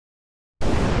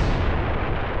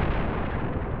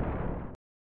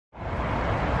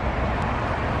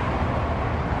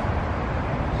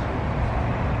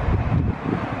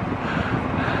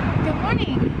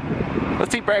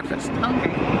breakfast.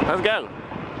 Hungry. Let's go.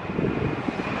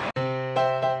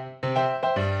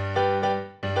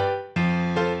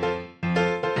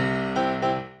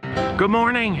 Good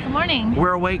morning. Good morning.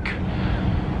 We're awake.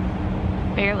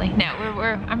 Barely. No,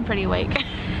 I'm pretty awake.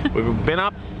 We've been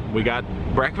up. We got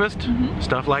breakfast,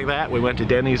 stuff like that. We went to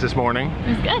Denny's this morning. It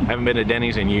was good. Haven't been to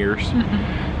Denny's in years.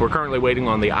 We're currently waiting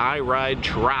on the I-Ride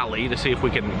Trolley to see if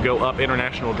we can go up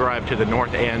International Drive to the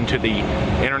north end to the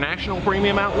International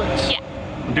Premium Outlets. Yeah.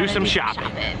 Do some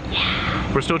shopping.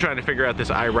 Yeah. We're still trying to figure out this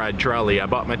I-Ride Trolley. I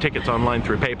bought my tickets online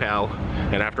through PayPal,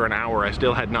 and after an hour I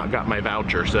still had not got my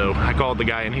voucher. So I called the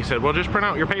guy and he said, well, just print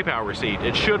out your PayPal receipt.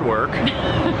 It should work.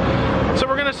 So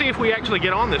we're gonna see if we actually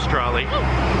get on this trolley.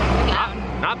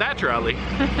 Not that trolley.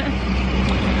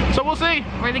 So we'll see.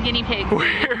 We're the guinea pigs.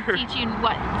 Teach you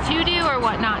what to do or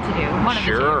what not to do. One of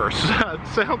the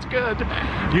two. Sounds good.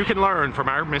 You can learn from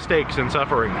our mistakes and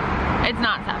suffering. It's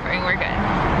not suffering, we're good.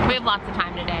 We have lots of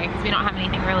time today because we don't have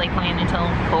anything really planned until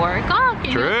 4 o'clock.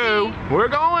 True. We're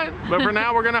going. But for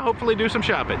now, we're gonna hopefully do some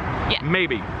shopping. Yeah.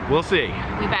 Maybe. We'll see.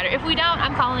 We better. If we don't,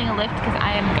 I'm calling a Lyft because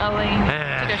I am going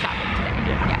to go shopping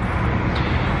today.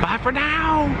 Yeah. Bye for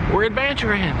now. We're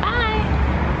adventuring. Bye.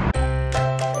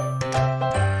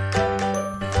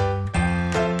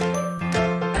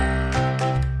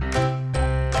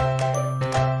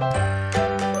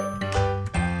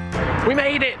 We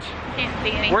made it! Can't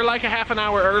see anything. We're like a half an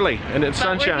hour early and it's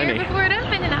sunshiny. We're here before it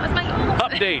opened and that was my goal.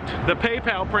 Update, the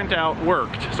PayPal printout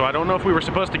worked. So I don't know if we were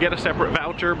supposed to get a separate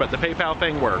voucher, but the PayPal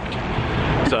thing worked.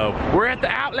 So we're at the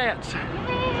outlets.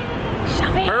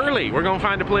 Shopping. Early. We're gonna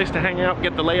find a place to hang out,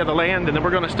 get the lay of the land, and then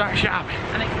we're gonna start shopping.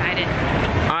 I'm excited.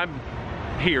 I'm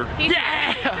here.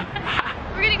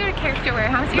 Yeah! We're gonna go to Character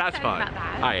Warehouse. You're That's fine. about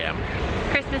that. I am.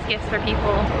 Christmas gifts for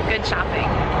people. Good shopping.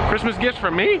 Christmas gifts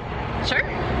from me? Sure.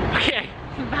 Okay.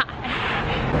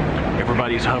 Bye.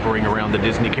 Everybody's hovering around the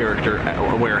Disney Character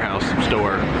Warehouse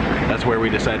store. That's where we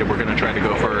decided we're gonna try to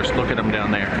go first. Look at them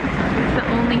down there. It's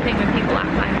the only thing with people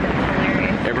outside of it. It's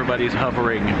hilarious. Everybody's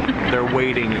hovering. They're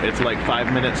waiting. It's like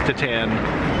 5 minutes to 10.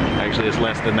 Actually, it's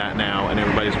less than that now, and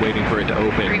everybody's waiting for it to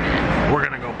open. 3 minutes. We're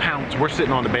gonna go pounce. We're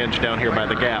sitting on the bench down here by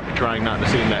the Gap, trying not to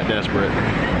seem that desperate.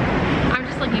 I'm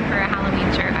just looking for a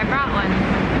Halloween shirt. I brought one,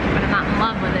 but I'm not in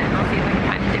love with it. I'll see if I can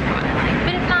find a different one I like.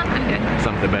 But if not, I'm good.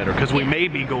 Something better, because we may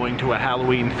be going to a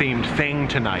Halloween-themed thing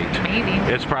tonight. Maybe.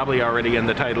 It's probably already in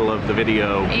the title of the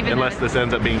video, unless this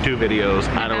ends up being 2 videos.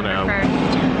 I don't know.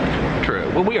 True.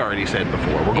 Well, we already said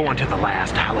before, we're going to the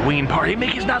last Halloween party.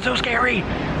 Mickey's not so scary.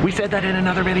 We said that in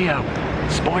another video.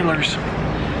 Spoilers.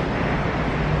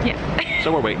 Yeah.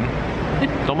 So we're waiting.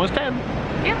 It's almost 10.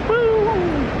 Yeah.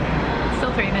 Woo!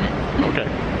 Still 3 minutes. Okay.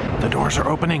 The doors are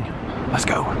opening. Let's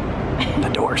go. The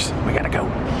doors. We gotta go.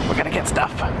 We gotta get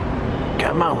stuff.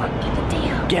 Come on. Get the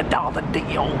deal. Get all the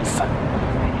deals.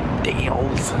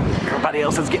 Deals. Everybody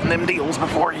else is getting them deals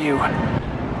before you.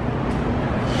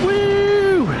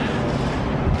 Woo!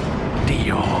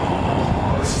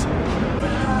 Deals.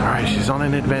 Alright, she's on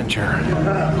an adventure.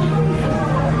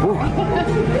 Ooh.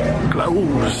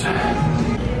 Clothes.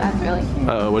 That's really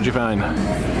cute. What'd you find?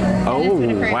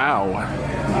 Oh, wow.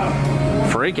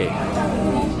 Freaky.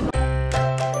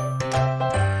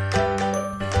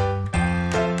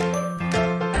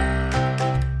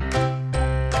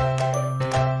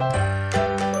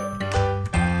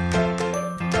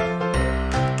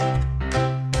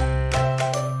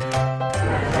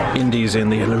 Indy's in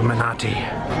the Illuminati.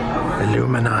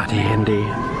 Illuminati, Indy.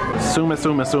 Suma. Oh,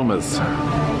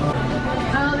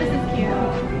 this is cute.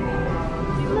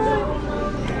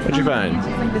 What'd you find?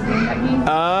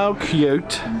 Oh,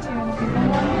 cute.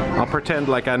 I'll pretend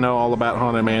like I know all about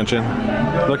Haunted Mansion.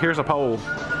 Look, here's a pole.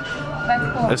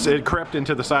 That's cool. It crept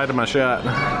into the side of my shot.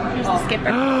 Here's a skipper.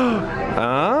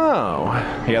 Oh.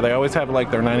 Yeah, they always have like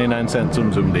their 99-cent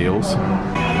Zoom Zoom deals.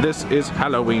 This is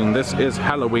Halloween. This is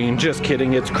Halloween. Just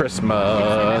kidding, it's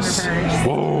Christmas.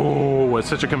 Whoa, it's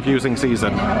such a confusing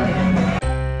season.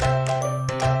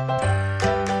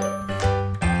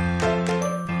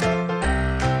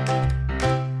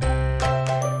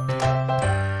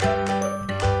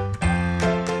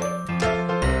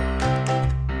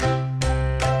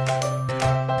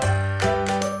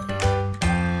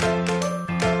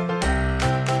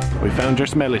 We found your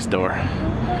smelly store.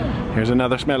 Here's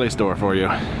another smelly store for you.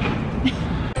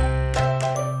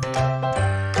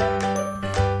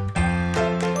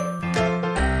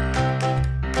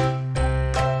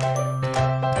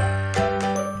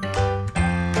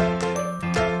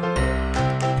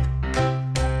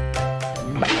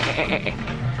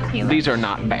 These are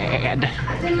not bad.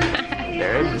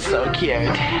 They're so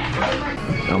cute.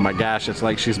 Oh my gosh, it's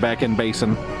like she's back in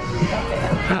Basin.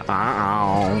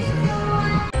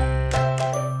 Oh.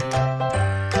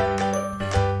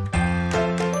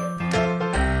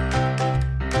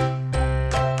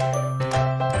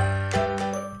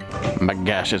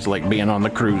 gosh, it's like being on the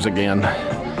cruise again.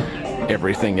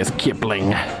 Everything is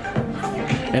Kipling.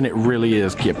 And it really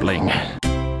is Kipling.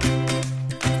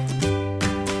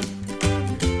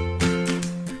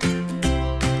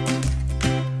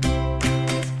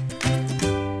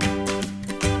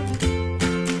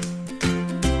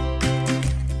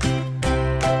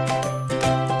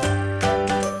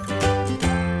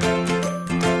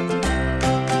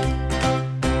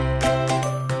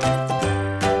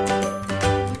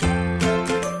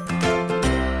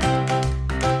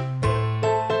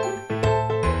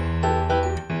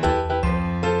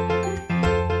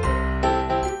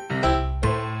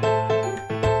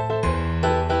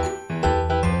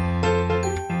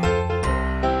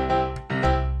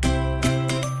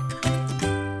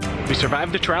 We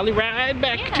survived the trolley ride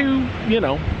back to, you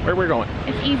know, where we're going.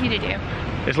 It's easy to do.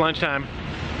 It's lunchtime.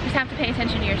 You just have to pay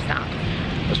attention to your stops.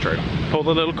 That's true. Pull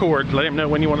the little cord, let him know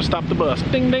when you want to stop the bus.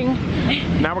 Ding, ding.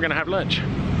 Now we're gonna have lunch.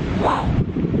 Wow.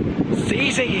 It's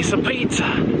easy, some pizza.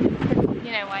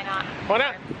 You know, why not? Why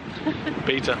not?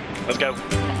 Pizza. Let's go.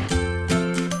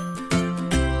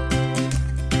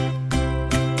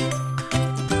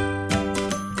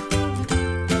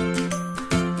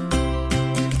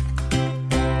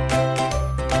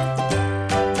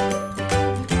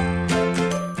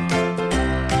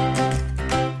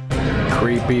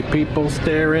 Creepy people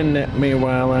staring at me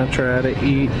while I try to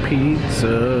eat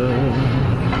pizza.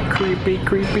 Creepy,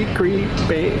 creepy,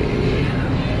 creepy.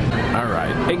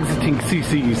 Alright, exiting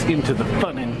CC's into the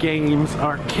fun and games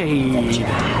arcade.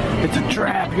 It's a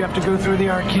trap, you have to go through the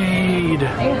arcade.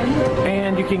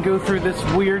 And you can go through this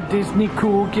weird Disney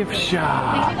cool gift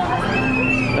shop.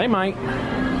 They might.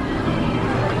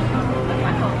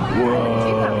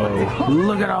 Whoa,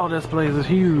 look at all this place, it's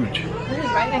huge. This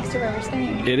is right next to where we're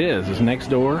staying. It is, it's next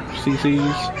door,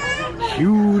 CC's.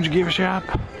 Huge gift shop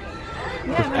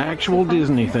with actual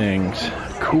Disney things.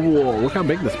 Cool, look how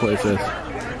big this place is.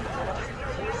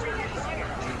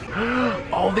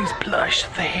 All these plush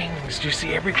things, do you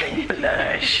see everything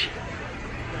plush?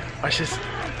 Watch this,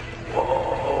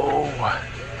 whoa.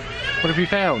 What have you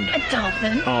found? A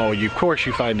dolphin. Oh, of course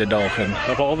you find a dolphin.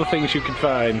 Of all the things you could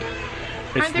find.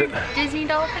 Aren't there Disney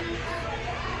dolphins?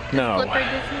 No. Flipper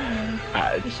Disney?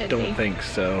 I don't think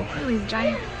so. Look at these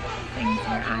giant things with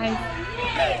their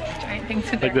eyes. Giant things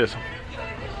with Like their... this.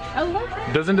 Oh,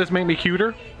 look. Doesn't this make me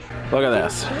cuter? Look at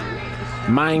this.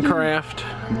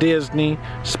 Minecraft, Disney,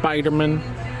 Spider-Man,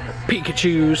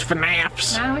 Pikachu's,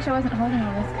 FNAFs. Now I wish I wasn't holding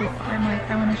all this because I'm like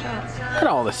throwing a shot. Look at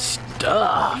all this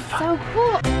stuff. So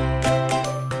cool.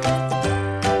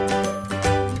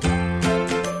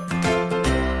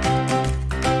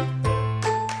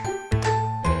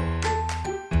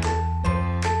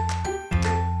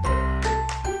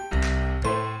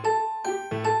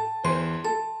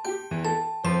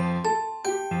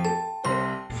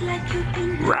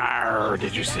 Rawr,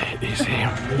 did you see it? You see him?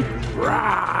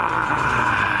 Rawr.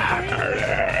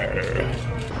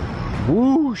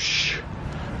 Whoosh.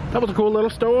 That was a cool little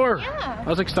store. Yeah. I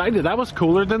was excited. That was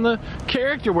cooler than the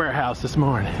character warehouse this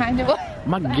morning. Kind of.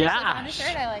 My gosh.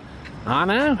 I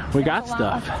know. We got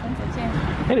stuff.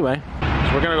 Anyway,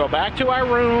 so we're gonna go back to our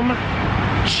room,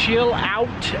 chill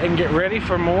out, and get ready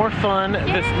for more fun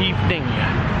this evening.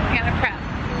 I gotta prep.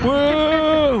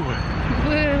 Woo!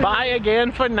 Woo. Bye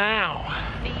again for now.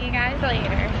 See you guys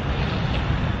later.